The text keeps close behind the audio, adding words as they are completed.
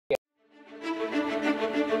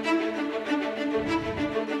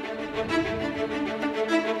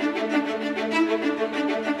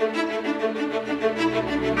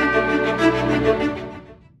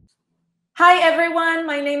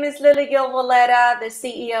Lily Gil-Valletta, the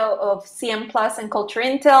CEO of CM Plus and Culture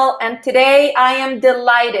Intel, and today I am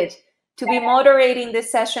delighted to be moderating this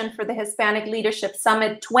session for the Hispanic Leadership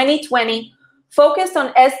Summit 2020, focused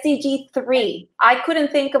on SDG 3. I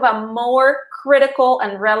couldn't think of a more critical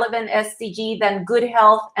and relevant SDG than good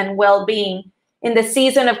health and well-being in the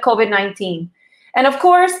season of COVID-19. And of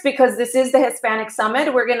course, because this is the Hispanic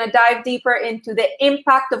Summit, we're going to dive deeper into the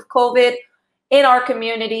impact of COVID in our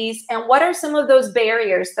communities and what are some of those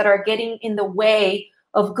barriers that are getting in the way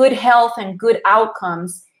of good health and good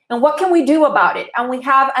outcomes, and what can we do about it? And we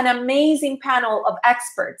have an amazing panel of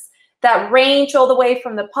experts that range all the way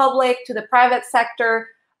from the public to the private sector,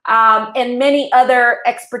 and many other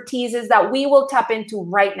expertises that we will tap into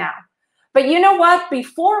right now. But you know what?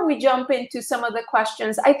 Before we jump into some of the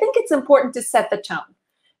questions, I think it's important to set the tone,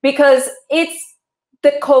 because it's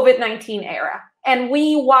the COVID-19 era, and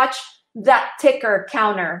we watch that ticker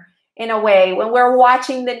counter in a way when we're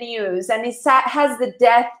watching the news, and it has the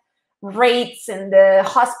death rates and the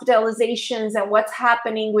hospitalizations and what's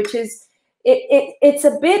happening, which is it's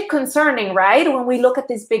a bit concerning, right, when we look at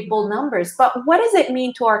these big bold numbers. But what does it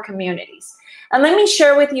mean to our communities? And let me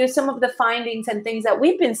share with you some of the findings and things that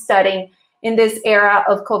we've been studying in this era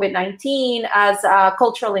of COVID-19 as a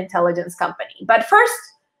cultural intelligence company. But first,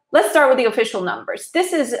 let's start with the official numbers.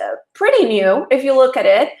 This is pretty new if you look at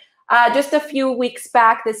it. Just a few weeks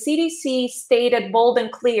back, the CDC stated bold and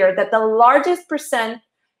clear that the largest percent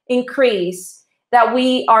increase that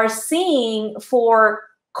we are seeing for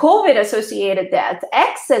COVID-associated deaths,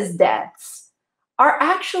 excess deaths, are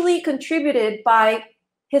actually contributed by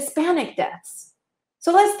Hispanic deaths.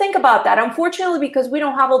 So let's think about that. Unfortunately, because we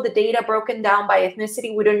don't have all the data broken down by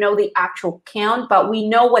ethnicity, we don't know the actual count, but we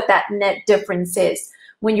know what that net difference is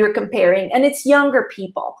when you're comparing, and it's younger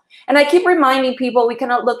people. And I keep reminding people we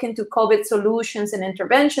cannot look into COVID solutions and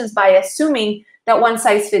interventions by assuming that one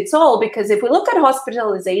size fits all, because if we look at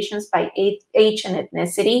hospitalizations by age and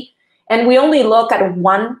ethnicity, and we only look at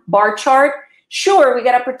one bar chart, sure, we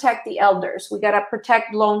gotta protect the elders, we gotta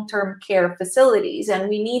protect long-term care facilities, and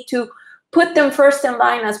we need to put them first in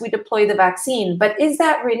line as we deploy the vaccine. But is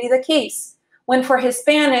that really the case? When for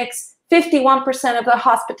Hispanics, 51% of the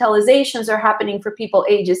hospitalizations are happening for people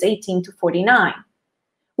ages 18 to 49.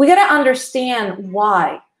 We got to understand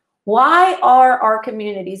why. Why are our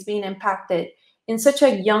communities being impacted in such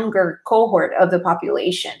a younger cohort of the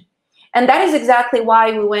population? And that is exactly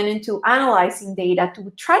why we went into analyzing data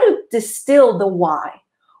to try to distill the why.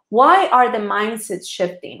 Why are the mindsets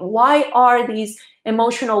shifting? Why are these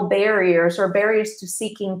emotional barriers or barriers to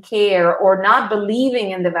seeking care or not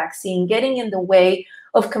believing in the vaccine getting in the way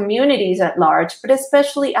of communities at large, but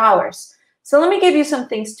especially ours? So let me give you some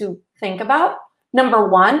things to think about. Number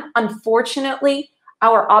one, unfortunately,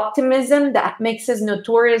 our optimism that makes us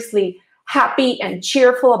notoriously happy and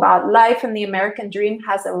cheerful about life and the American dream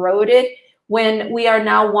has eroded when we are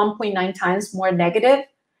now 1.9 times more negative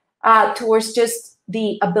towards just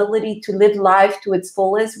the ability to live life to its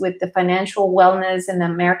fullest with the financial wellness and the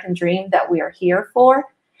American dream that we are here for.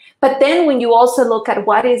 But then when you also look at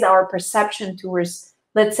what is our perception towards,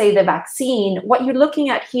 let's say, the vaccine, what you're looking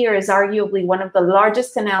at here is arguably one of the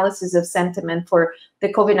largest analyses of sentiment for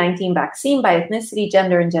the COVID-19 vaccine by ethnicity,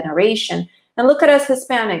 gender, and generation. And look at us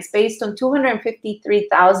Hispanics, based on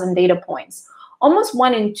 253,000 data points. Almost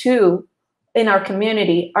 1 in 2 in our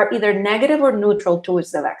community are either negative or neutral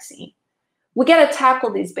towards the vaccine. We got to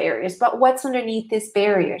tackle these barriers, but what's underneath these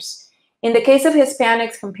barriers? In the case of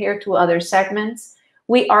Hispanics compared to other segments,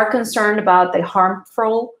 we are concerned about the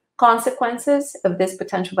harmful consequences of this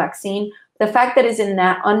potential vaccine, the fact that it's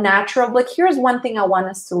unnatural. But here's one thing I want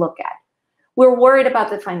us to look at. We're worried about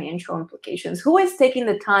the financial implications. Who is taking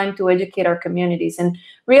the time to educate our communities and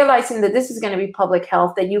realizing that this is going to be public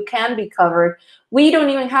health, that you can be covered? We don't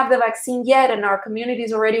even have the vaccine yet, and our community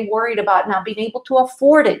is already worried about not being able to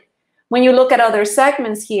afford it. When you look at other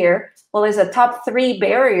segments here, well, there's a top 3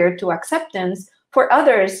 barrier to acceptance. For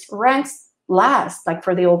others, ranks last, like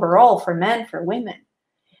for the overall, for men, for women.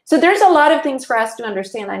 So there's a lot of things for us to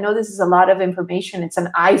understand. I know this is a lot of information. It's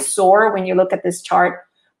an eyesore when you look at this chart.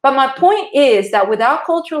 But my point is that without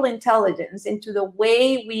cultural intelligence into the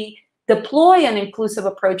way we deploy an inclusive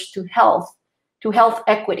approach to health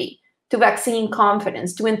equity, to vaccine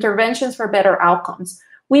confidence, to interventions for better outcomes,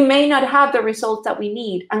 we may not have the results that we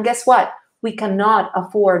need. And guess what? We cannot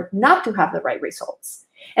afford not to have the right results.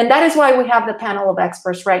 And that is why we have the panel of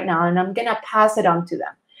experts right now, and I'm going to pass it on to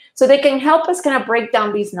them so they can help us kind of break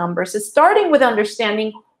down these numbers. So starting with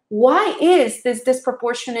understanding, why is this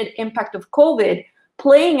disproportionate impact of COVID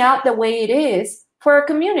playing out the way it is for our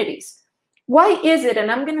communities? Why is it? And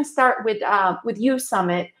I'm going to start with you,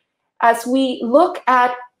 Samit, as we look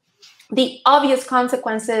at the obvious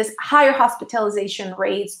consequences, higher hospitalization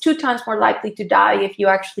rates, 2 times more likely to die if you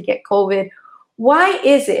actually get COVID. Why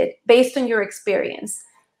is it, based on your experience,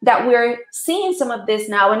 that we're seeing some of this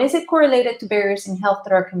now? And is it correlated to barriers in health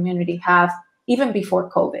that our community have even before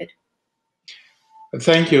COVID?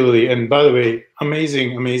 Thank you, Lily. And by the way,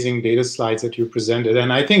 amazing, amazing data slides that you presented.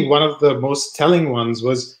 And I think one of the most telling ones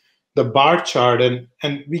was the bar chart. And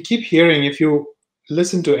we keep hearing, if you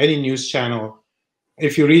listen to any news channel,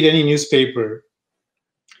 if you read any newspaper,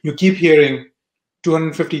 you keep hearing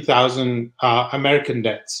 250,000 American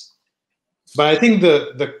deaths. But I think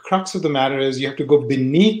the crux of the matter is you have to go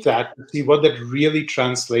beneath that to see what that really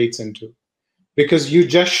translates into. Because you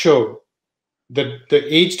just showed the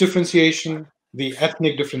age differentiation, the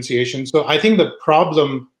ethnic differentiation. So I think the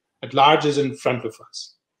problem at large is in front of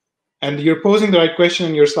us. And you're posing the right question,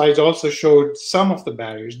 and your slides also showed some of the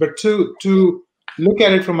barriers. But to look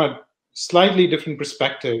at it from a slightly different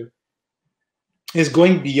perspective is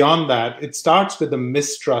going beyond that. It starts with the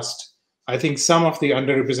mistrust I think some of the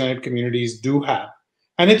underrepresented communities do have.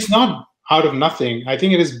 And it's not out of nothing. I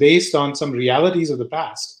think it is based on some realities of the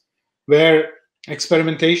past, where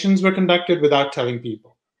experimentations were conducted without telling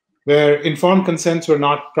people, where informed consents were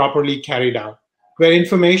not properly carried out, where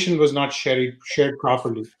information was not shared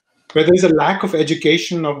properly, where there's a lack of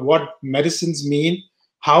education of what medicines mean,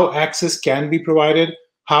 how access can be provided,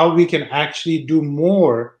 how we can actually do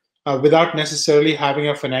more without necessarily having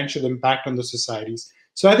a financial impact on the societies.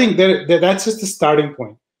 So I think that's just the starting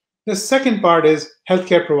point. The second part is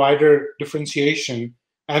healthcare provider differentiation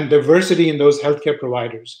and diversity in those healthcare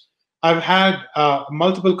providers. I've had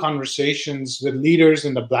multiple conversations with leaders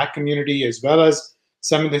in the Black community as well as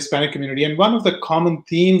some in the Hispanic community. And one of the common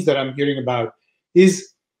themes that I'm hearing about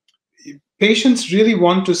is patients really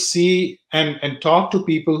want to see and talk to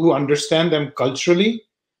people who understand them culturally,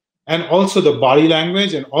 and also the body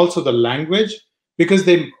language and also the language, because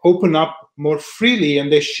they open up more freely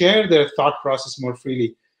and they share their thought process more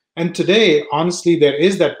freely. And today, honestly, there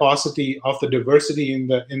is that paucity of the diversity in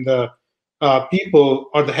the people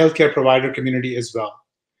or the healthcare provider community as well.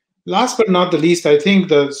 Last but not the least, I think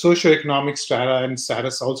the socioeconomic strata and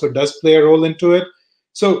status also does play a role into it.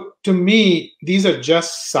 So to me, these are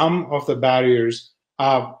just some of the barriers: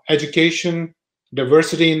 education,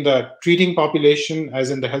 diversity in the treating population,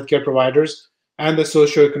 as in the healthcare providers, and the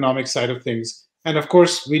socioeconomic side of things. And of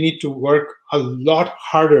course, we need to work a lot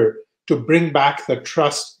harder to bring back the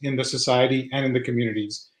trust in the society and in the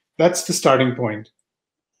communities. That's the starting point.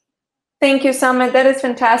 Thank you, Samit. That is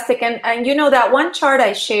fantastic. And you know, that one chart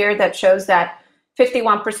I shared that shows that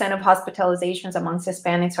 51% of hospitalizations amongst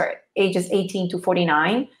Hispanics are ages 18 to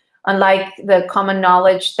 49. Unlike the common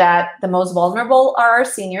knowledge that the most vulnerable are our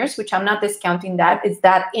seniors, which I'm not discounting that, is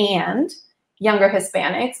that and younger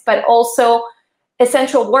Hispanics, but also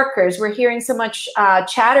essential workers. We're hearing so much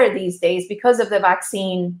chatter these days because of the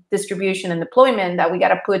vaccine distribution and deployment that we got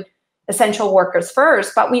to put essential workers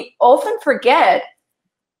first. But we often forget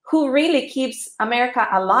who really keeps America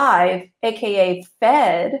alive, AKA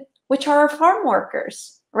fed, which are our farm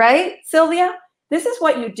workers, right, Sylvia? This is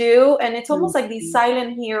what you do, and it's almost like these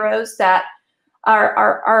silent heroes that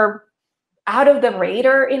are out of the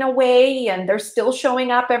radar in a way, and they're still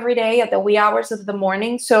showing up every day at the wee hours of the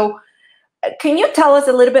morning. So can you tell us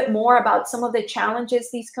a little bit more about some of the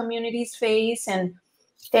challenges these communities face, and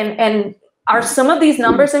are some of these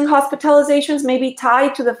numbers in hospitalizations maybe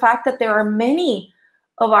tied to the fact that there are many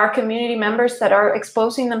of our community members that are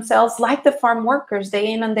exposing themselves, like the farm workers,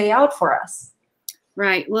 day in and day out for us?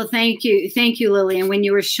 Right. Well, thank you, Lily. And when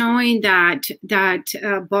you were showing that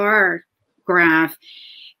bar graph,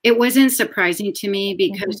 it wasn't surprising to me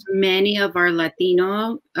because many of our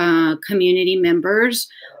Latino community members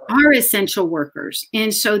are essential workers.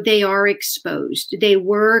 And so they are exposed. They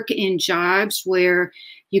work in jobs where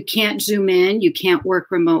you can't zoom in, you can't work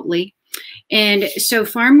remotely. And so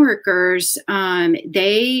farm workers,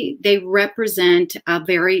 they represent a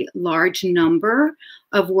very large number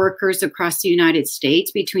of workers across the United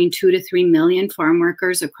States, between 2 to 3 million farm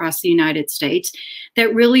workers across the United States,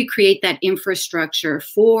 that really create that infrastructure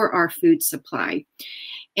for our food supply.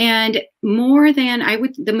 And more than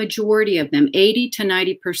the majority of them, 80 to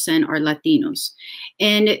 90% are Latinos.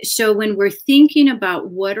 And so when we're thinking about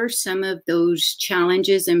what are some of those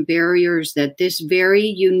challenges and barriers that this very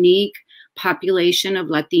unique population of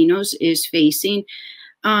Latinos is facing,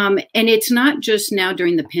 and it's not just now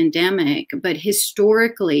during the pandemic, but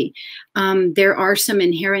historically, there are some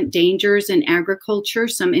inherent dangers in agriculture,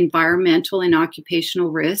 some environmental and occupational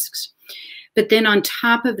risks. But then on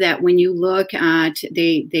top of that, when you look at,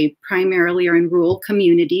 they primarily are in rural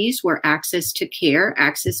communities where access to care,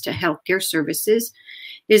 access to healthcare services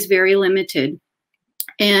is very limited.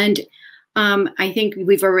 And I think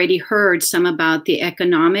we've already heard some about the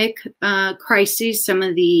economic crisis, some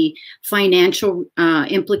of the financial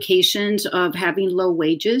implications of having low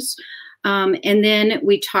wages. And then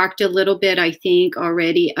we talked a little bit, I think,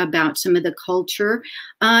 already about some of the culture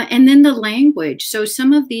and then the language. So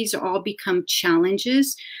some of these all become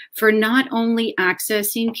challenges for not only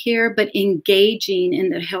accessing care, but engaging in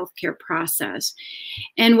the healthcare process.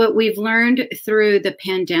 And what we've learned through the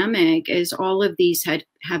pandemic is all of these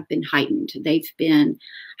have been heightened. They've been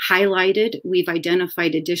highlighted. We've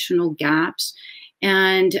identified additional gaps.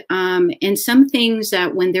 And some things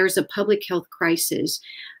that when there's a public health crisis,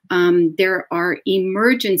 there are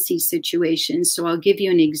emergency situations. So I'll give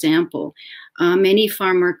you an example. Many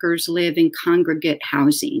farm workers live in congregate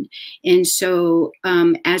housing. And so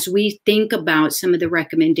as we think about some of the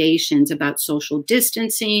recommendations about social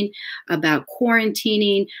distancing, about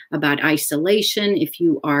quarantining, about isolation, if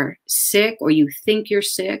you are sick or you think you're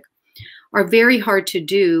sick, are very hard to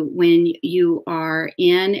do when you are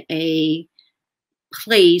in a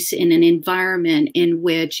place, in an environment in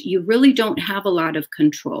which you really don't have a lot of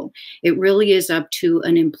control. It really is up to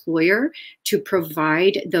an employer to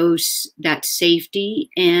provide that safety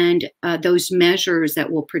and those measures that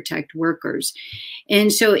will protect workers.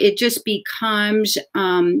 And so it just becomes,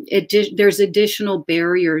 there's additional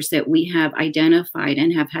barriers that we have identified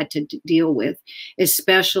and have had to deal with,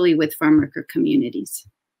 especially with farm worker communities.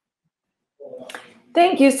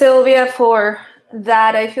 Thank you, Sylvia, for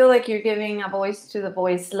that. I feel like you're giving a voice to the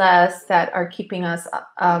voiceless that are keeping us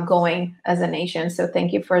going as a nation. So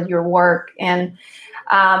thank you for your work. And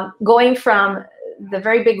going from the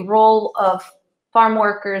very big role of farm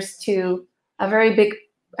workers to a very big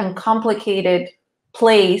and complicated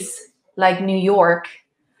place like New York,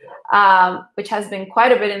 which has been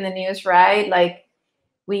quite a bit in the news, right? Like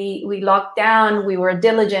we locked down, we were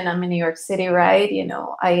diligent. I'm in New York City, right? You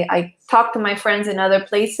know, I talked to my friends in other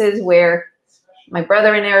places where my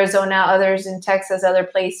brother in Arizona, others in Texas, other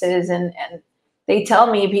places, and they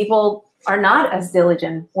tell me people are not as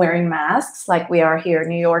diligent wearing masks like we are here,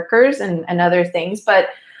 New Yorkers, and other things. But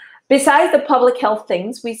besides the public health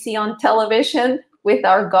things we see on television with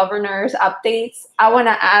our governor's updates, I want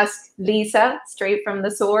to ask Lisa, straight from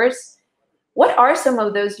the source, what are some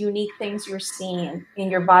of those unique things you're seeing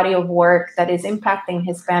in your body of work that is impacting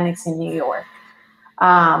Hispanics in New York?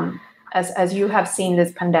 As you have seen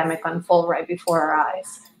this pandemic unfold right before our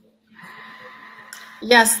eyes.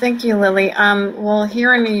 Yes, thank you, Lily. Well,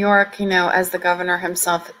 here in New York, you know, as the governor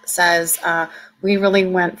himself says, we really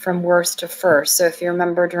went from worst to first. So if you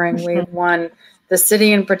remember during wave one, the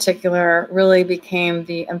city in particular really became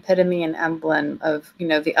the epitome and emblem of, you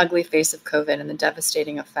know, the ugly face of COVID and the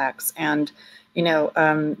devastating effects. And, you know,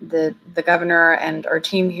 the governor and our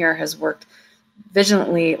team here has worked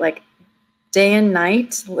vigilantly, like day and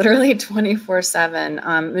night, literally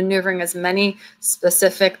 24/7, maneuvering as many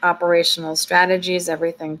specific operational strategies,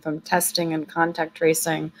 everything from testing and contact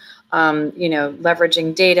tracing, you know,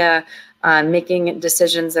 leveraging data, making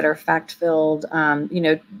decisions that are fact-filled, you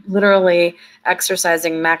know, literally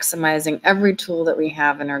exercising, maximizing every tool that we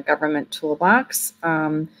have in our government toolbox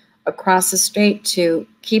across the state to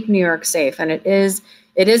keep New York safe. And it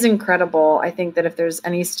is incredible. I think that if there's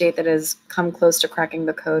any state that has come close to cracking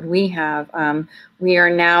the code, we have. We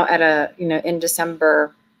are now at a, you know, in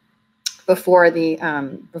December, before the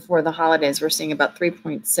holidays, we're seeing about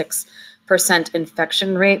 3.6%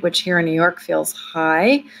 infection rate, which here in New York feels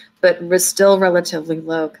high, but was still relatively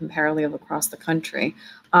low comparatively across the country.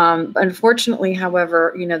 Unfortunately,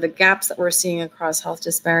 however, you know, the gaps that we're seeing across health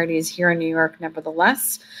disparities here in New York,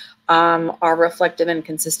 nevertheless, are reflective and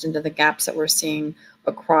consistent of the gaps that we're seeing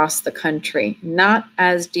across the country. Not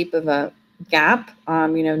as deep of a gap.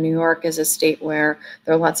 You know, New York is a state where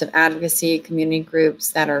there are lots of advocacy community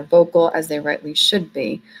groups that are vocal, as they rightly should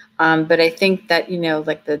be. But I think that, you know,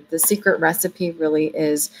 like the secret recipe really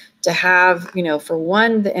is to have, you know, for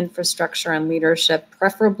one, the infrastructure and leadership,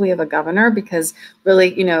 preferably of a governor, because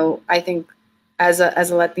really, you know, I think as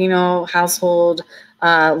a Latino household,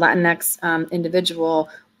 Latinx individual,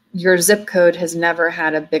 your zip code has never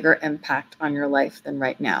had a bigger impact on your life than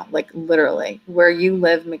right now. Like literally, where you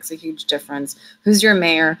live makes a huge difference. Who's your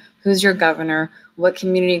mayor? Who's your governor? What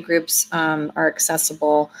community groups are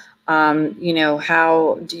accessible? You know,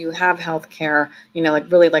 how do you have health care? You know,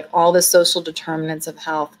 like really like all the social determinants of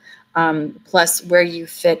health, plus where you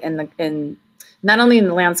fit in not only in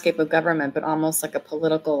the landscape of government, but almost like a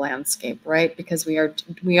political landscape, right? Because we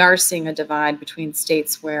are seeing a divide between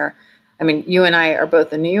states where, I mean, you and I are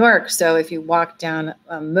both in New York. So if you walk down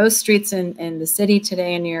most streets in the city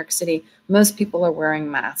today in New York City, most people are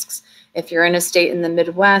wearing masks. if you're in a state in the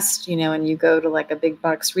Midwest, and you go to like a big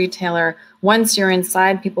box retailer, once you're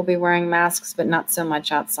inside, people be wearing masks, but not so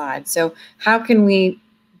much outside. So how can we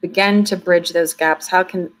begin to bridge those gaps? How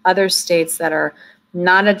can other states that are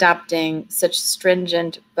not adopting such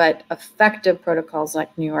stringent but effective protocols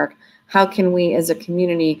like New York, how can we as a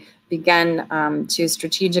community begin to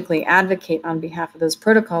strategically advocate on behalf of those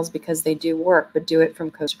protocols, because they do work, but do it from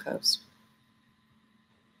coast to coast?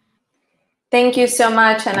 Thank you so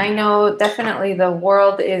much. And I know definitely the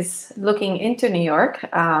world is looking into New York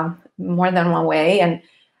more than one way. And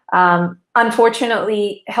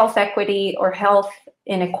unfortunately, health equity or health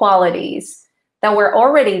inequalities that were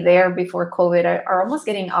already there before COVID are almost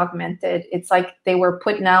getting augmented. It's like they were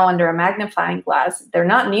put now under a magnifying glass. They're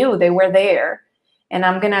not new, they were there. And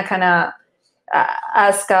I'm gonna kind of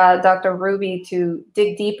ask Dr. Ruby to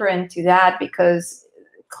dig deeper into that, because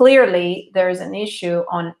clearly there's an issue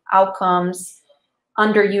on outcomes,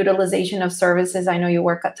 underutilization of services. I know you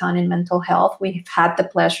work a ton in mental health. We've had the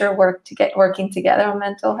pleasure working together on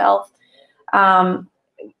mental health.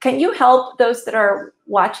 Can you help those that are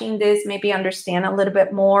watching this maybe understand a little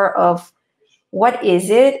bit more of what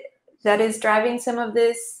is it that is driving some of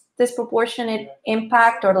this disproportionate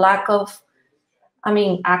impact or lack of,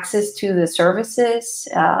 access to the services?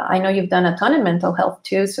 I know you've done a ton in mental health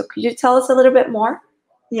too. So could you tell us a little bit more?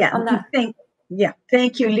 Yeah, on that?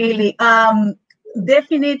 Thank you, Lily.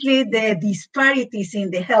 Definitely the disparities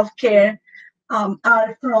in the healthcare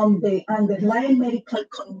are from the underlying medical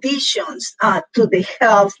conditions to the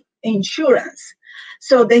health insurance.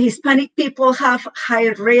 So the Hispanic people have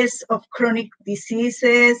higher risk of chronic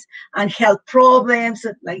diseases and health problems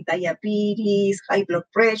like diabetes, high blood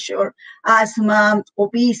pressure, asthma,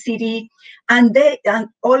 obesity, and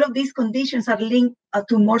all of these conditions are linked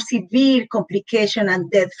to more severe complication and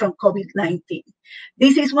death from COVID-19.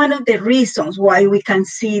 This is one of the reasons why we can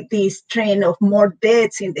see this trend of more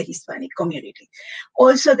deaths in the Hispanic community.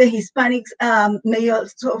 Also, the Hispanics may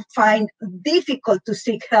also find difficult to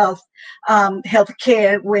seek health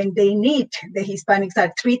care when they need. The Hispanics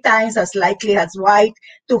are 3 times as likely as white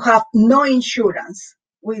to have no insurance,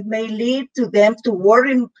 which may lead to them to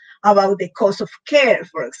worry about the cost of care,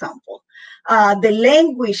 for example. The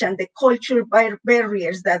language and the cultural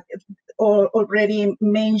barriers that already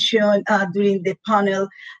mentioned during the panel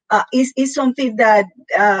is something that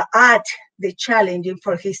add the challenging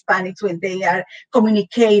for Hispanics when they are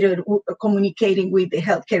communicating with the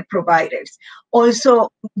healthcare providers. Also,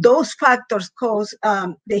 those factors cause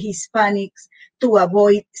the Hispanics to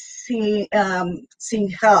avoid seeing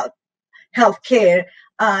healthcare,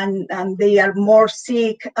 and they are more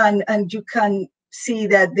sick, and you can see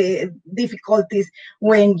that the difficulties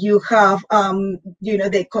when you have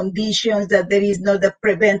the conditions that there is not a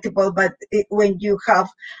preventable, but when you have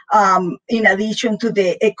in addition to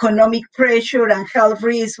the economic pressure and health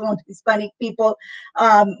risks on Hispanic people,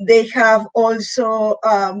 they have also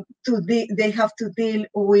they have to deal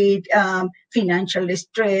with financial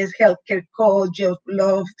stress, healthcare costs,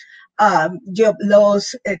 job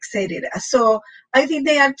loss, etc. So I think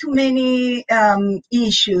there are too many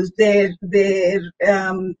issues. The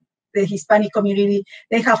Hispanic community,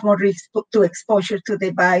 they have more risk to exposure to the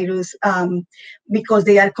virus because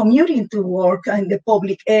they are commuting to work in the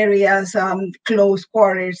public areas, close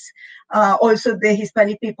quarters. Also, the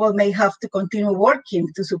Hispanic people may have to continue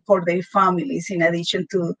working to support their families in addition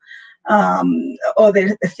to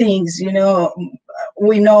other things.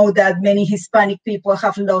 We know that many Hispanic people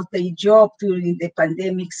have lost their job during the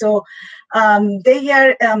pandemic. So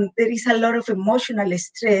there is a lot of emotional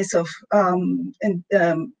stress of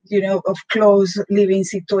close living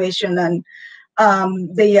situation, and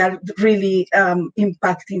they are really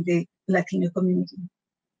impacting the Latino community.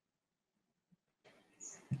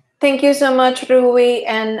 Thank you so much, Rui.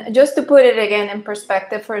 And just to put it again in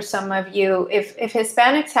perspective for some of you, if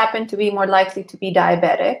Hispanics happen to be more likely to be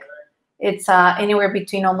diabetic, it's anywhere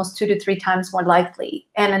between almost 2 to 3 times more likely.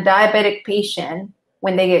 And a diabetic patient,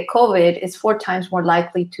 when they get COVID, is 4 times more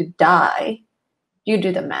likely to die. You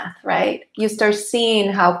do the math, right? You start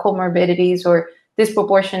seeing how comorbidities or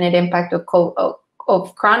disproportionate impact of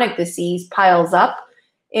chronic disease piles up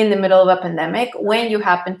in the middle of a pandemic when you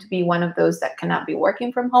happen to be one of those that cannot be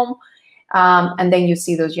working from home. And then you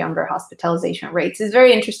see those younger hospitalization rates. It's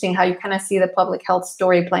very interesting how you kind of see the public health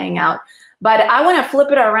story playing out. But I want to flip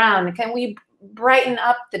it around. Can we brighten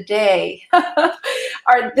up the day?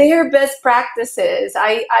 Are there best practices?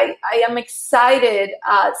 I am excited,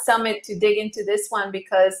 Samit, to dig into this one,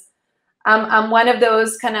 because I'm one of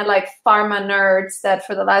those kind of like pharma nerds that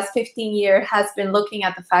for the last 15 years has been looking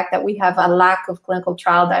at the fact that we have a lack of clinical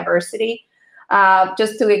trial diversity.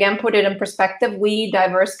 Just to again put it in perspective, we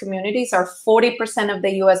diverse communities are 40% of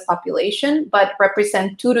the US population, but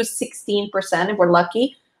represent 2 to 16%, if we're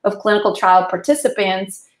lucky, of clinical trial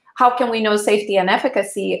participants. How can we know safety and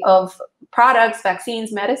efficacy of products,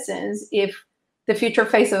 vaccines, medicines, if the future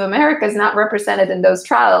face of America is not represented in those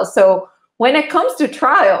trials? So when it comes to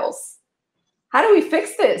trials, how do we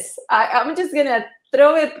fix this? I'm just gonna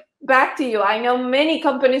throw it back to you. I know many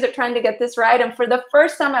companies are trying to get this right, and for the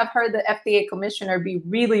first time I've heard the FDA commissioner be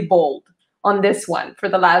really bold on this one for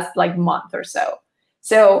the last month or so.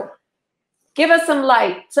 So give us some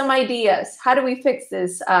light, some ideas. How do we fix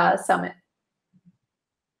this, Samit?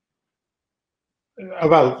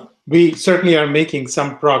 Well, we certainly are making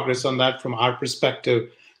some progress on that from our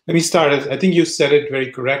perspective. Let me start. I think you said it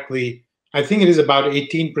very correctly. I think it is about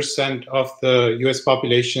 18% of the US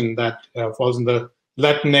population that falls in the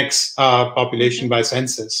Latinx population by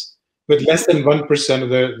census, with less than 1%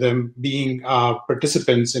 of them being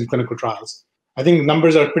participants in clinical trials. I think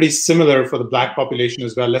numbers are pretty similar for the Black population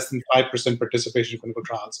as well, less than 5% participation in clinical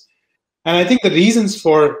trials. And I think the reasons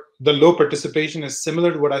for the low participation is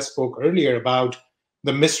similar to what I spoke earlier about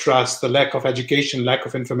the mistrust, the lack of education, lack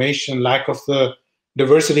of information, lack of the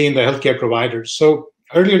diversity in the healthcare providers. So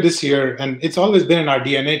earlier this year, and it's always been in our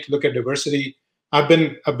DNA to look at diversity, I've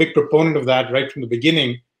been a big proponent of that right from the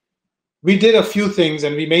beginning. We did a few things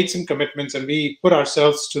and we made some commitments and we put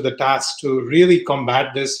ourselves to the task to really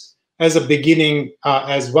combat this as a beginning,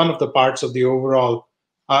 as one of the parts of the overall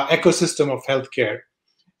ecosystem of healthcare.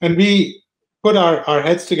 And we put our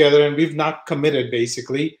heads together and we've now committed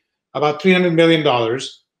basically about $300 million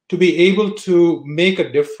to be able to make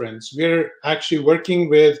a difference. We're actually working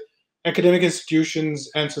with academic institutions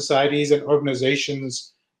and societies and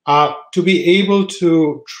organizations to be able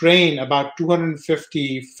to train about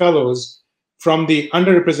 250 fellows from the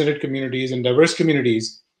underrepresented communities and diverse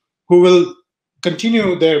communities who will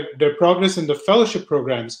continue their progress in the fellowship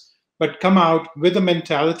programs, but come out with a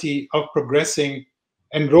mentality of progressing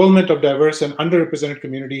enrollment of diverse and underrepresented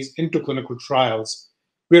communities into clinical trials.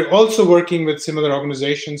 We're also working with similar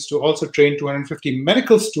organizations to also train 250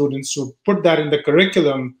 medical students to put that in the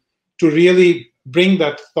curriculum to really bring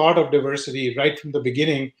that thought of diversity right from the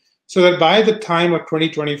beginning, so that by the time of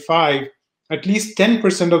 2025, at least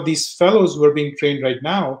 10% of these fellows who are being trained right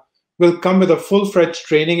now will come with a full-fledged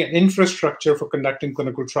training and infrastructure for conducting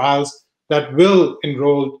clinical trials that will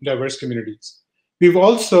enroll diverse communities. We've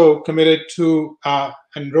also committed to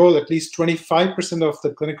enroll at least 25% of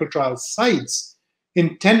the clinical trial sites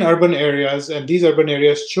in 10 urban areas, and these urban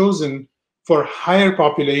areas chosen for higher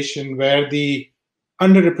population where the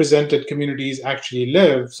underrepresented communities actually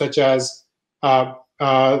live, such as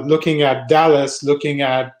looking at Dallas, looking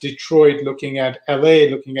at Detroit, looking at LA,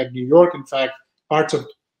 looking at New York, in fact, parts of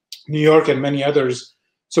New York and many others.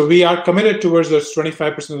 So we are committed towards those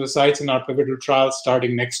 25% of the sites in our pivotal trials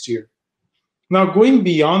starting next year. Now, going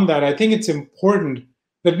beyond that, I think it's important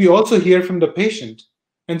that we also hear from the patient.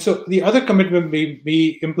 And so the other commitment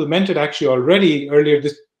we implemented actually already earlier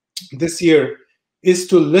this year is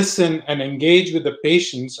to listen and engage with the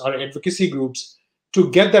patients, our advocacy groups, to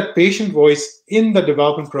get that patient voice in the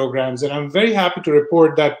development programs. And I'm very happy to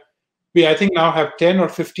report that we, I think, now have 10 or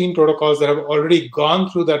 15 protocols that have already gone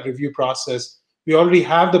through that review process. We already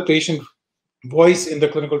have the patient voice in the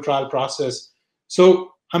clinical trial process.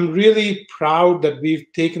 So I'm really proud that we've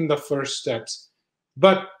taken the first steps.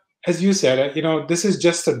 But as you said, this is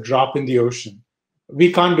just a drop in the ocean.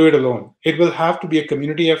 We can't do it alone. It will have to be a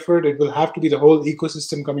community effort. It will have to be the whole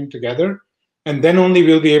ecosystem coming together. And then only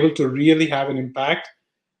we'll be able to really have an impact.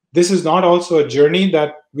 This is not also a journey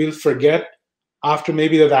that we'll forget after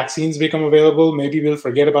maybe the vaccines become available. Maybe we'll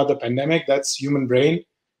forget about the pandemic. That's human brain.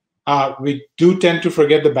 We do tend to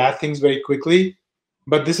forget the bad things very quickly.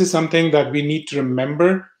 But this is something that we need to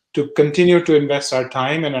remember to continue to invest our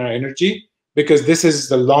time and our energy, because this is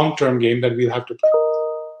the long-term game that we'll have to play.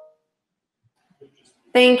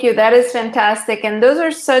 Thank you. That is fantastic. And those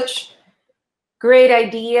are such great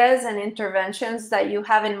ideas and interventions that you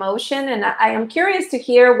have in motion. And I am curious to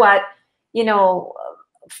hear what,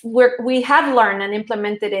 we have learned and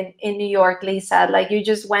implemented in New York, Lisa. Like, you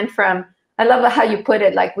just went from, I love how you put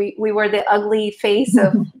it, like we were the ugly face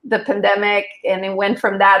of the pandemic, and it went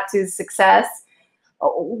from that to success.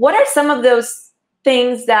 What are some of those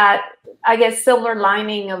things that, I guess, silver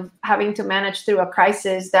lining of having to manage through a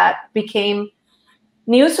crisis that became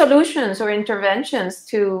new solutions or interventions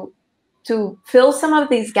to fill some of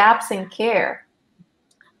these gaps in care?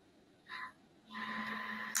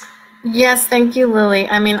 Yes, thank you, Lily.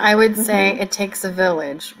 I mean, I would say it takes a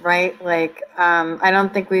village, right? Like, I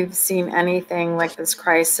don't think we've seen anything like this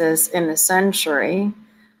crisis in a century.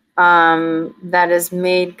 that has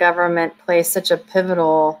made government play such a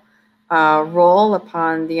pivotal role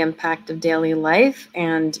upon the impact of daily life.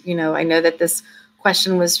 And, you know, I know that this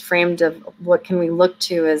question was framed of what can we look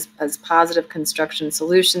to as positive construction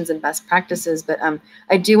solutions and best practices. But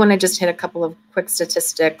I do want to just hit a couple of quick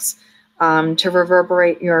statistics to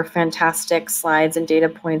reverberate your fantastic slides and data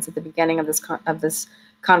points at the beginning of this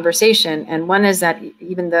conversation. And one is that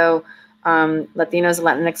even though Latinos and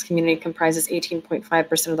Latinx community comprises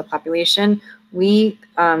 18.5% of the population, we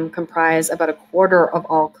comprise about a quarter of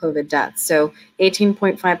all COVID deaths. So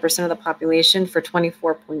 18.5% of the population for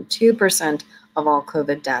 24.2% of all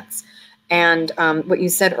COVID deaths. And what you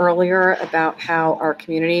said earlier about how our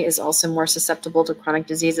community is also more susceptible to chronic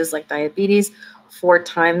diseases like diabetes, 4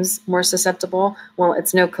 times more susceptible. Well,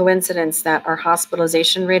 it's no coincidence that our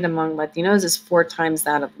hospitalization rate among Latinos is 4 times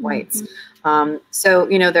that of whites. So,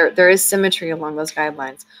 you know, there is symmetry along those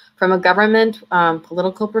guidelines. From a government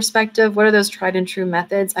political perspective, what are those tried and true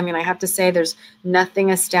methods? I mean, I have to say there's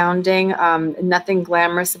nothing astounding, nothing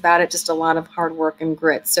glamorous about it, just a lot of hard work and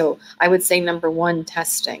grit. So I would say number 1,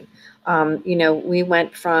 testing. You know, we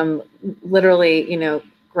went from literally, you know,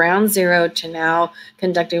 ground zero to now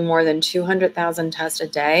conducting more than 200,000 tests a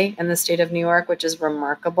day in the state of New York, which is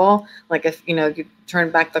remarkable. Like if, you know, you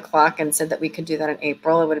turned back the clock and said that we could do that in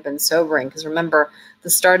April, it would have been sobering. Because remember, the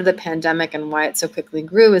start of the pandemic and why it so quickly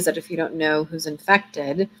grew is that if you don't know who's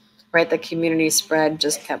infected, right, the community spread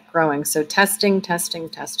just kept growing. So testing,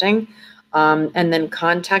 and then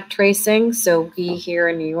contact tracing. So we here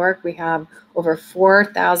in New York, we have over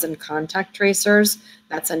 4,000 contact tracers.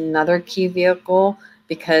 That's another key vehicle,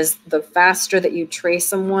 because the faster that you trace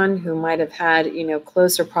someone who might have had, you know,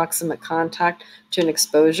 close or proximate contact to an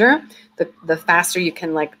exposure, the faster you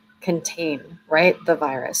can like contain, right, the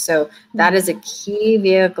virus. So that is a key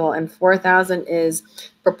vehicle, and 4,000 is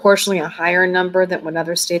proportionally a higher number than what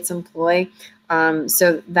other states employ.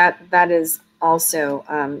 So that is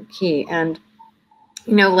also key. And,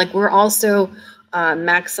 you know, like we're also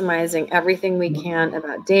maximizing everything we can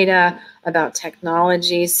about data, about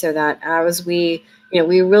technology, so that as we, you know,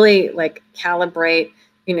 we really like calibrate,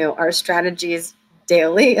 you know, our strategies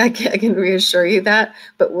daily. I can reassure you that,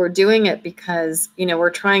 but we're doing it because, you know, we're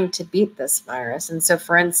trying to beat this virus. And so,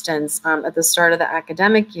 for instance, at the start of the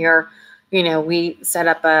academic year, you know, we set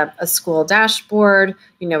up a school dashboard.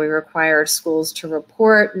 You know, we required schools to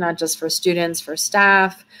report, not just for students, for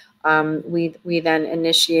staff. We then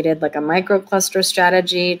initiated like a microcluster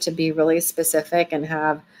strategy to be really specific and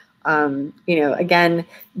have, you know, again,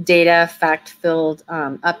 data fact-filled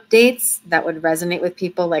updates that would resonate with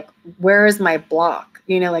people. Like, where is my block?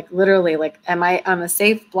 You know, like literally, like, am I on a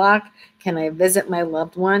safe block? Can I visit my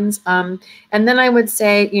loved ones? And then I would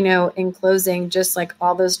say, you know, in closing, just like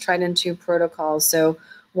all those tried and true protocols. So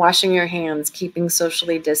washing your hands, keeping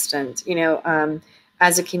socially distant, you know,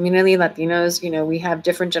 as a community, Latinos, you know, we have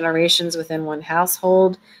different generations within one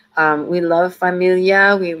household. We love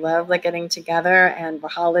familia. We love like getting together, and the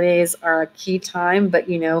holidays are a key time, but,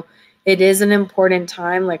 you know, it is an important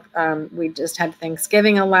time. Like we just had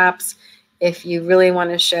Thanksgiving elapse. If you really want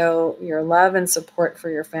to show your love and support for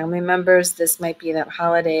your family members, this might be that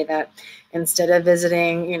holiday that instead of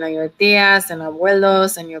visiting, you know, your tias and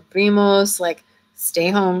abuelos and your primos, like stay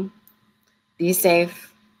home, be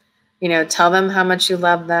safe. You know, tell them how much you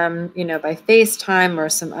love them, you know, by FaceTime or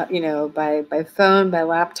some, you know, by phone, by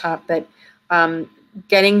laptop. But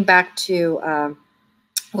getting back to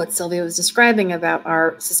what Sylvia was describing about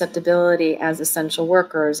our susceptibility as essential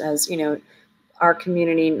workers, as, you know, our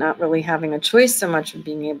community not really having a choice so much of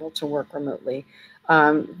being able to work remotely.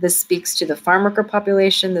 This speaks to the farm worker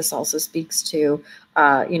population. This also speaks to,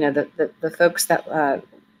 you know, the folks that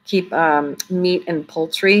keep meat and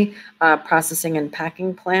poultry processing and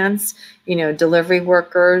packing plants, you know, delivery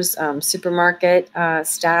workers, supermarket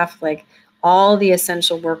staff, like all the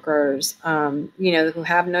essential workers, you know, who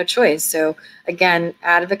have no choice. So again,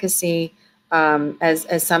 advocacy,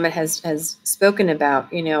 as Samit has spoken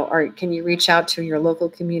about, you know, can you reach out to your local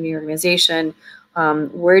community organization?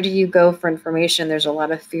 Where do you go for information? There's a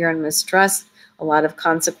lot of fear and mistrust, a lot of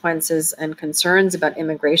consequences and concerns about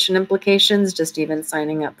immigration implications, just even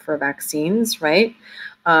signing up for vaccines, right?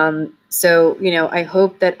 So, you know, I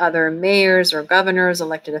hope that other mayors or governors,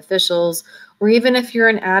 elected officials, or even if you're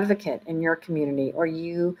an advocate in your community, or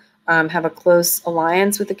you have a close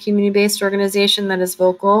alliance with a community-based organization that is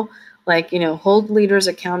vocal, like, you know, hold leaders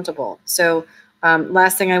accountable. So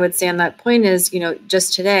last thing I would say on that point is, you know,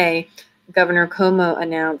 just today, Governor Cuomo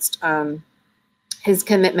announced his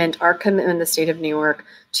commitment, our commitment in the state of New York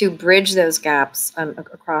to bridge those gaps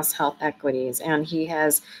across health equities. And he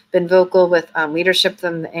has been vocal with leadership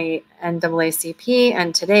from the NAACP.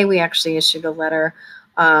 And today we actually issued a letter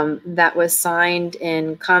that was signed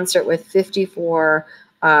in concert with 54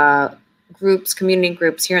 groups, community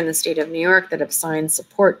groups here in the state of New York that have signed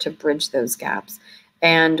support to bridge those gaps.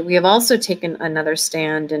 And we have also taken another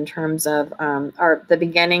stand in terms of the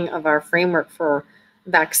beginning of our framework for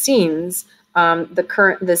vaccines. The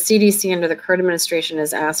CDC under the current administration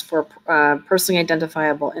has asked for personally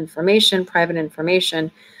identifiable information, private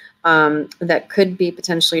information that could be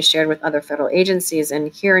potentially shared with other federal agencies.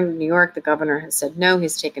 And here in New York, the governor has said no.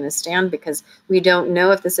 He's taken a stand because we don't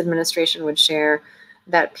know if this administration would share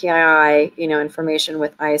that PII, information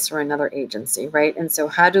with ICE or another agency, right? And so,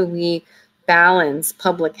 how do we balance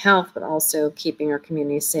public health, but also keeping our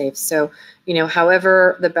community safe? So,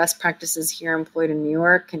 however the best practices here employed in New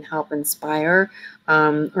York can help inspire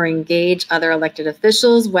or engage other elected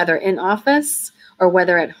officials, whether in office or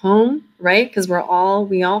whether at home, right? Because we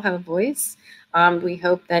all have a voice. We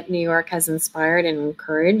hope that New York has inspired and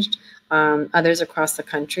encouraged others across the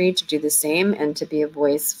country to do the same and to be a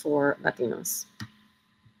voice for Latinos.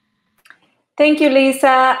 Thank you,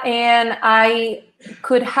 Lisa. And I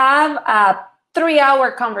could have a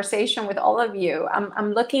 3-hour conversation with all of you.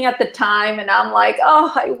 I'm looking at the time and I'm like,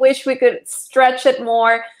 oh, I wish we could stretch it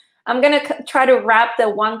more. I'm going to try to wrap the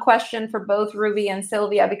one question for both Ruby and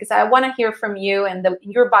Sylvia, because I want to hear from you and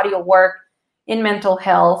your body of work in mental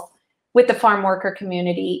health with the farm worker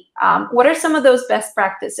community. What are some of those best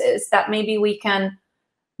practices that maybe we can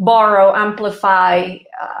borrow, amplify,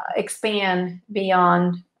 expand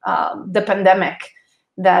beyond the pandemic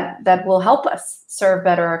that will help us serve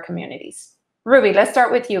better our communities? Ruby, let's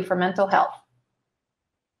start with you for mental health.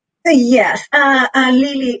 Yes,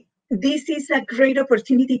 Lily, this is a great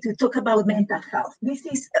opportunity to talk about mental health. This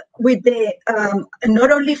is with the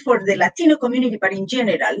not only for the Latino community, but in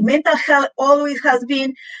general. Mental health always has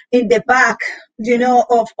been in the back,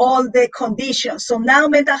 of all the conditions. So now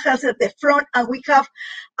mental health at the front, and we have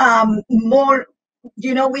more.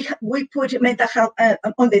 We put mental health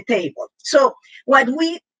on the table. So what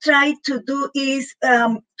we try to do is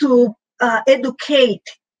to educate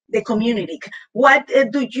the community. What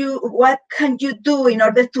can you do in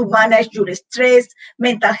order to manage your stress,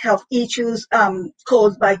 mental health issues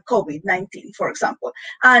caused by COVID-19, for example,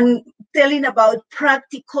 and telling about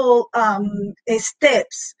practical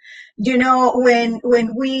steps. When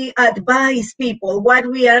we advise people, what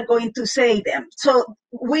we are going to say them. So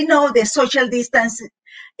we know the social distance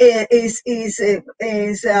is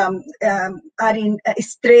adding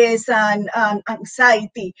stress and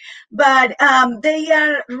anxiety, but they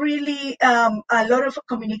are really a lot of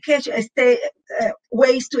communication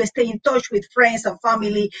ways to stay in touch with friends and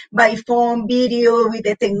family by phone, video, with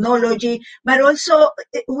the technology. But also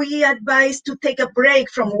we advise to take a break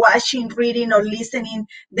from watching, reading, or listening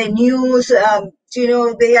the news.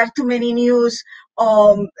 There are too many news,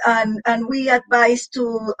 and we advise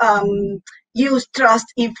to use trust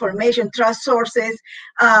information, trust sources.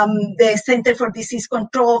 The Center for Disease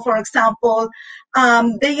Control, for example,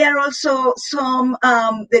 they are also some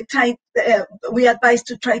we advise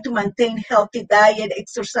to try to maintain healthy diet,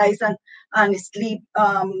 exercise, and sleep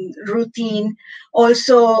routine.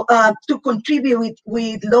 Also to contribute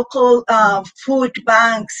with local food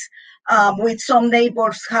banks. With some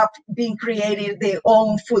neighbors have been created their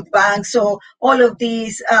own food banks. So all of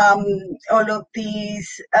these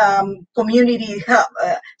community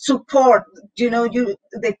support.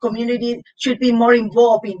 The community should be more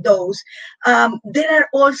involved in those. There are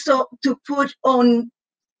also to put on,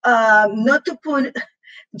 not to put,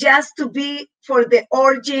 just to be for the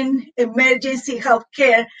urgent emergency health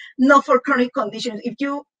care, not for chronic conditions. If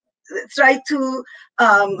you try to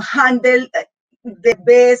handle the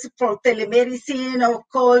best for telemedicine or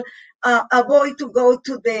call, avoid to go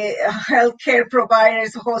to the healthcare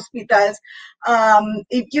providers, hospitals.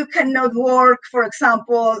 If you cannot work, for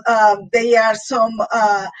example, there are some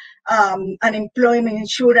unemployment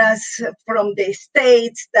insurance from the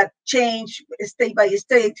states that change state by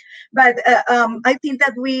state. But I think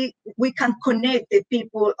that we can connect the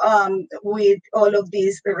people with all of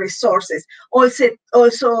these resources. Also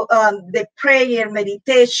the prayer,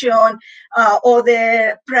 meditation,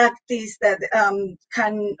 other practice that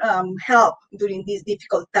can help during these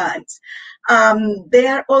difficult times.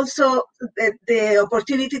 There are also the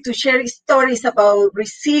opportunity to share stories about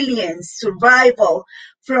resilience, survival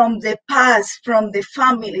from the past, from the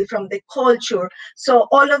family, from the culture. So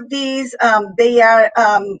all of these, they are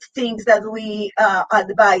things that we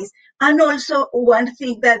advise. And also one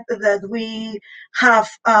thing that we have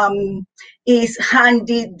is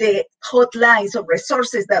handy the hotlines of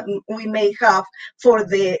resources that we may have for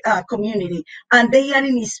the community. And they are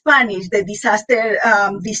in Spanish, the disaster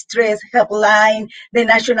distress helpline, the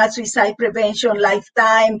National Suicide Prevention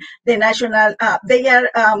Lifetime, the National, they are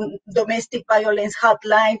domestic violence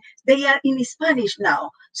hotline. They are in Spanish now.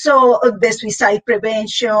 So the suicide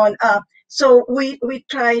prevention. So we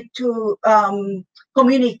try to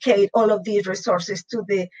communicate all of these resources to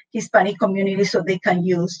the Hispanic community so they can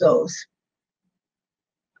use those.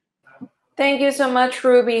 Thank you so much,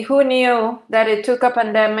 Ruby. Who knew that it took a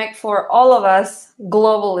pandemic for all of us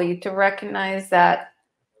globally to recognize that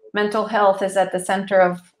mental health is at the center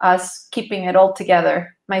of us keeping it all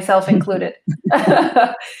together, myself included.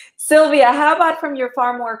 Sylvia, how about from your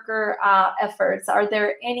farm worker efforts? Are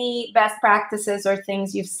there any best practices or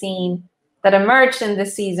things you've seen that emerged in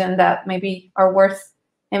this season that maybe are worth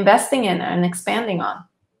investing in and expanding on?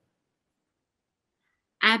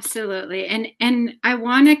 Absolutely. And I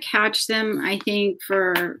want to catch them, I think,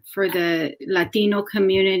 for the Latino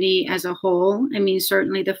community as a whole. I mean,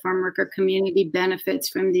 certainly the farm worker community benefits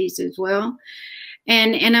from these as well.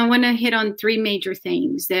 And I want to hit on three major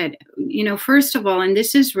things that, you know, first of all, and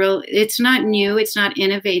this is real, it's not new, it's not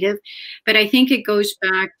innovative, but I think it goes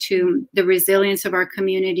back to the resilience of our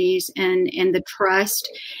communities and the trust.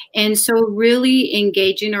 And so really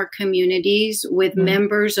engaging our communities with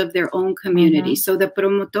members of their own community. So the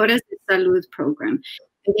Promotoras de Salud program,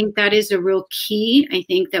 I think that is a real key. I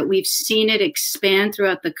think that we've seen it expand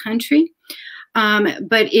throughout the country.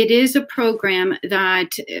 But it is a program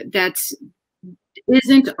that's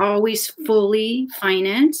isn't always fully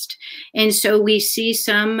financed. And so we see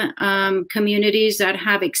some communities that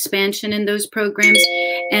have expansion in those programs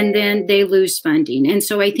and then they lose funding. And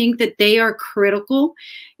so I think that they are critical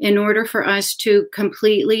in order for us to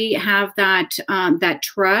completely have that, that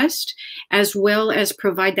trust, as well as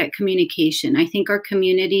provide that communication. I think our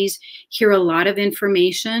communities hear a lot of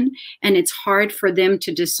information and it's hard for them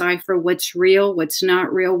to decipher what's real, what's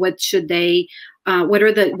not real, what should they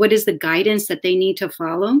what is the guidance that they need to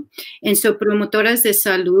follow. And so Promotoras de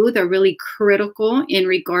Salud are really critical in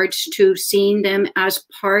regards to seeing them as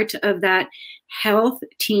part of that health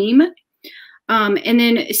team. And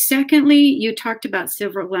then secondly, you talked about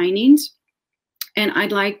silver linings, and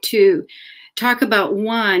I'd like to talk about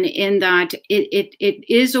one in that it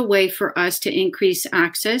is a way for us to increase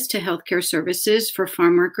access to healthcare services for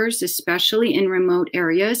farm workers, especially in remote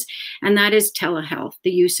areas, and that is telehealth,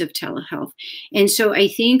 the use of telehealth. And so I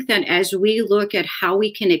think that as we look at how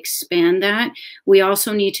we can expand that, we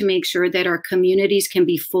also need to make sure that our communities can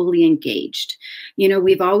be fully engaged. You know,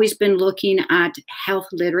 we've always been looking at health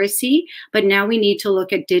literacy, but now we need to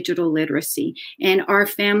look at digital literacy, and our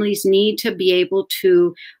families need to be able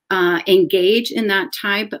to engage in that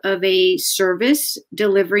type of a service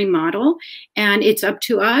delivery model. And it's up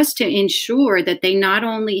to us to ensure that they not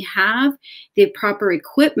only have the proper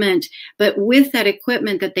equipment, but with that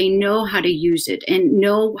equipment that they know how to use it and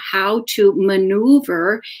know how to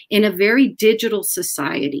maneuver in a very digital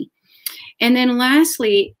society. And then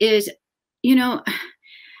lastly is, you know,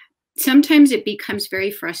 sometimes it becomes very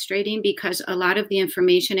frustrating because a lot of the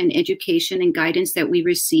information and education and guidance that we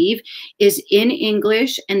receive is in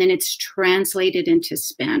English and then it's translated into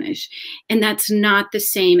Spanish. And that's not the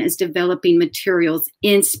same as developing materials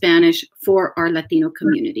in Spanish for our Latino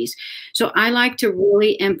communities. So I like to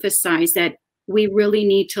really emphasize that we really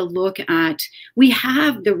need to look at, we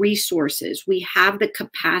have the resources, we have the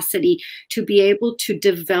capacity to be able to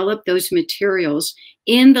develop those materials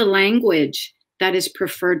in the language that is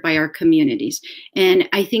preferred by our communities. And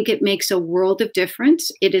I think it makes a world of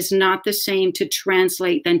difference. It is not the same to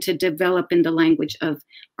translate than to develop in the language of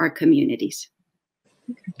our communities.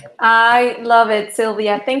 I love it,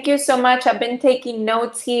 Sylvia. Thank you so much. I've been taking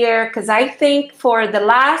notes here because I think for the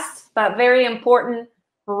last but very important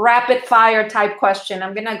rapid fire type question,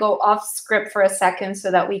 I'm gonna go off script for a second so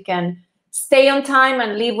that we can stay on time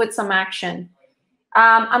and leave with some action.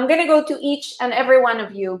 I'm going to go to each and every one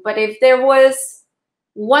of you, but if there was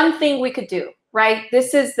one thing we could do, right?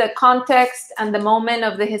 This is the context and the moment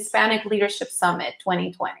of the Hispanic Leadership Summit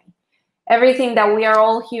 2020. Everything that we are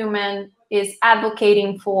all human is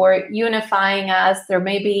advocating for, unifying us. There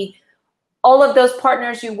may be all of those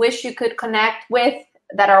partners you wish you could connect with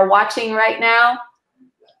that are watching right now.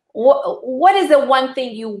 What is the one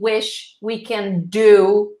thing you wish we can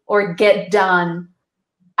do or get done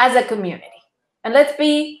as a community? And let's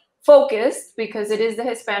be focused because it is the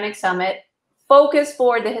Hispanic Summit, focus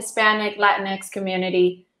for the Hispanic Latinx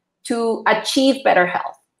community to achieve better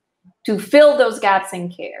health, to fill those gaps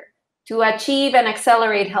in care, to achieve and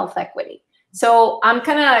accelerate health equity. So I'm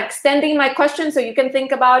kind of extending my question so you can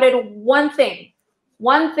think about it. One thing,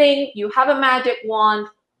 you have a magic wand.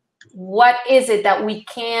 What is it that we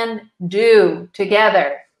can do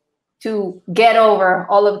together to get over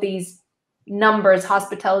all of these numbers,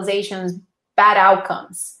 hospitalizations, bad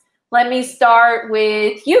outcomes? Let me start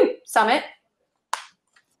with you, Samit.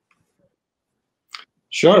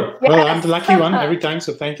 Sure. Yes. Well, I'm the lucky one every time,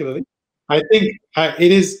 so thank you, Lily. I think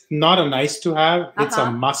it is not a nice to have, it's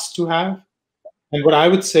a must to have. And what I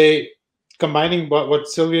would say, combining what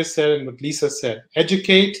Sylvia said and what Lisa said,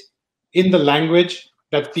 educate in the language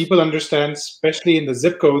that people understand, especially in the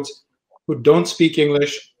zip codes who don't speak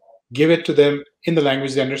English, give it to them in the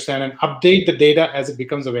language they understand, and update the data as it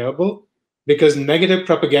becomes available. Because negative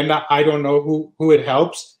propaganda, I don't know who it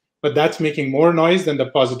helps, but that's making more noise than the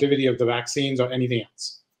positivity of the vaccines or anything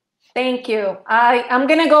else. Thank you. I'm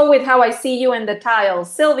going to go with how I see you in the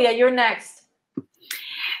tiles. Sylvia, you're next.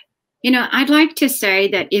 You know, I'd like to say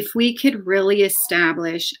that if we could really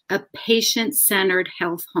establish a patient-centered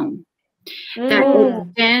health home that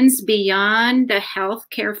extends beyond the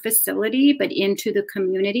healthcare facility, but into the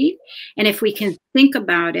community. And if we can think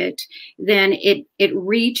about it, then it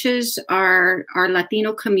reaches our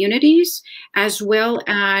Latino communities, as well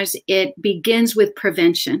as it begins with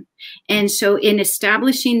prevention. And so in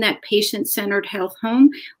establishing that patient-centered health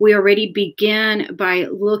home, we already begin by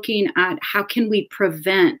looking at how can we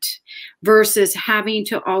prevent versus having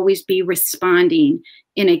to always be responding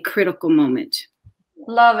in a critical moment.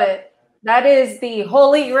 Love it. That is the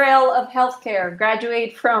holy grail of healthcare.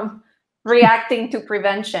 Graduate from reacting to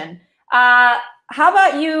prevention. How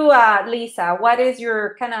about you, Lisa? What is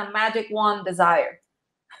your kind of magic wand desire?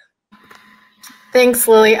 Thanks,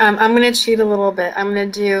 Lily. I'm going to cheat a little bit. I'm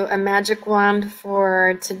going to do a magic wand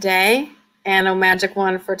for today and a magic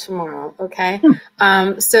wand for tomorrow, okay?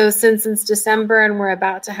 So since it's December and we're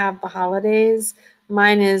about to have the holidays,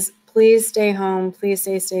 mine is please stay home, please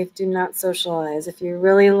stay safe, do not socialize. If you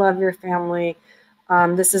really love your family,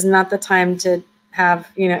 this is not the time to have,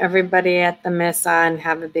 you know, everybody at the mesa and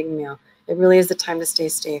have a big meal. It really is the time to stay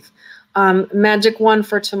safe. Magic wand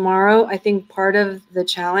for tomorrow, I think part of the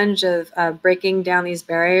challenge of breaking down these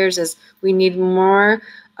barriers is we need more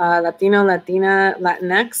Latino, Latina,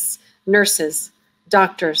 Latinx nurses,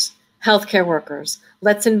 doctors, healthcare workers.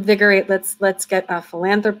 Let's invigorate, let's get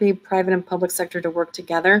philanthropy, private and public sector to work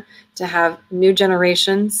together to have new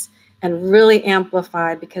generations and really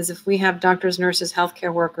amplify, because if we have doctors, nurses,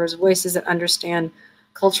 healthcare workers, voices that understand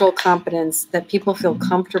cultural competence, that people feel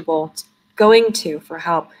comfortable going to for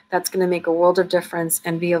help, that's going to make a world of difference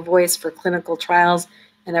and be a voice for clinical trials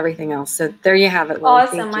and everything else. So there you have it, Lily.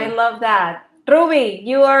 Awesome. I love that. Ruby,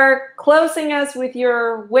 you are closing us with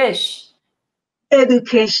your wish.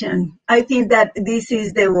 Education. I think that this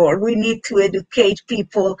is the word. We need to educate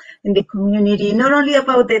people in the community, not only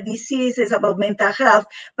about the diseases, about mental health,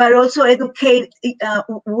 but also educate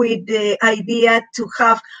with the idea to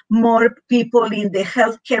have more people in the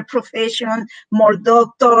healthcare profession, more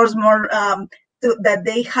doctors, more that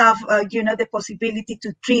they have, you know, the possibility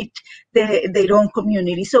to treat their own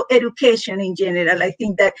community. So education in general, I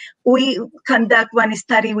think that we conduct one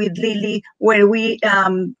study with Lily where we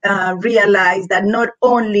realize that not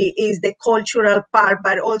only is the cultural part,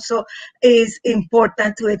 but also is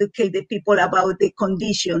important to educate the people about the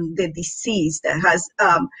condition, the disease that has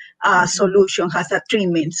a solution, has a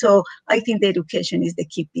treatment. So I think the education is the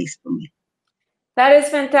key piece for me. That is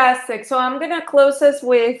fantastic. So I'm going to close us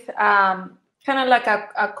with kind of like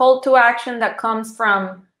a call to action that comes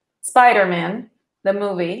from Spider-Man, the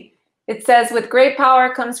movie. It says, with great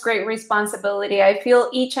power comes great responsibility. I feel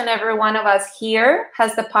each and every one of us here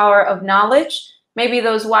has the power of knowledge. Maybe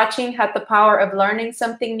those watching have the power of learning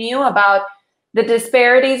something new about the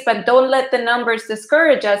disparities, but don't let the numbers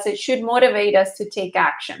discourage us. It should motivate us to take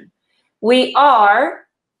action. We are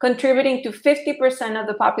contributing to 50% of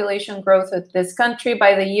the population growth of this country.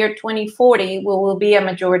 By the year 2040, we will be a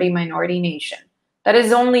majority minority nation. That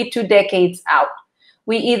is only 2 decades out.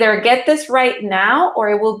 We either get this right now, or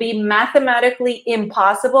it will be mathematically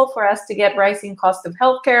impossible for us to get rising cost of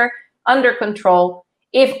healthcare under control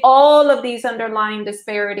if all of these underlying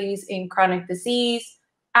disparities in chronic disease,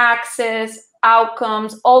 access,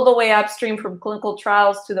 outcomes, all the way upstream from clinical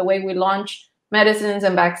trials to the way we launch medicines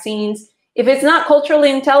and vaccines. If it's not culturally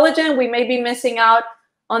intelligent, we may be missing out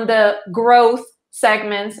on the growth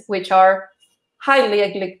segments, which are highly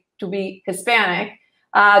likely to be Hispanic,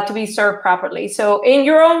 to be served properly. So in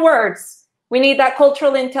your own words, we need that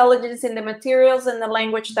cultural intelligence in the materials and the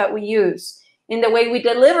language that we use, in the way we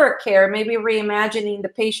deliver care, maybe reimagining the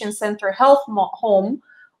patient-centered health home,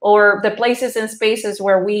 or the places and spaces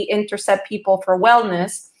where we intercept people for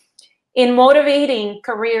wellness, in motivating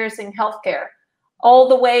careers in healthcare, all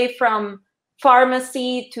the way from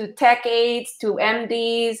pharmacy to tech aides to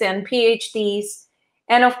MDs and PhDs.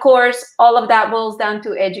 And of course, all of that boils down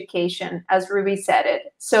to education, as Ruby said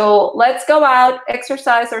it. So let's go out,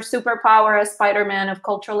 exercise our superpower as Spider-Man of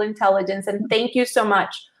cultural intelligence. And thank you so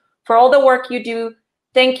much for all the work you do.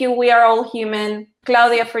 Thank you. We are all human.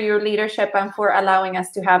 Claudia, for your leadership and for allowing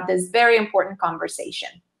us to have this very important conversation.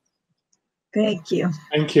 Thank you.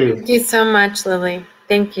 Thank you. Thank you so much, Lily.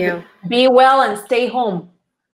 Thank you. Be well and stay home.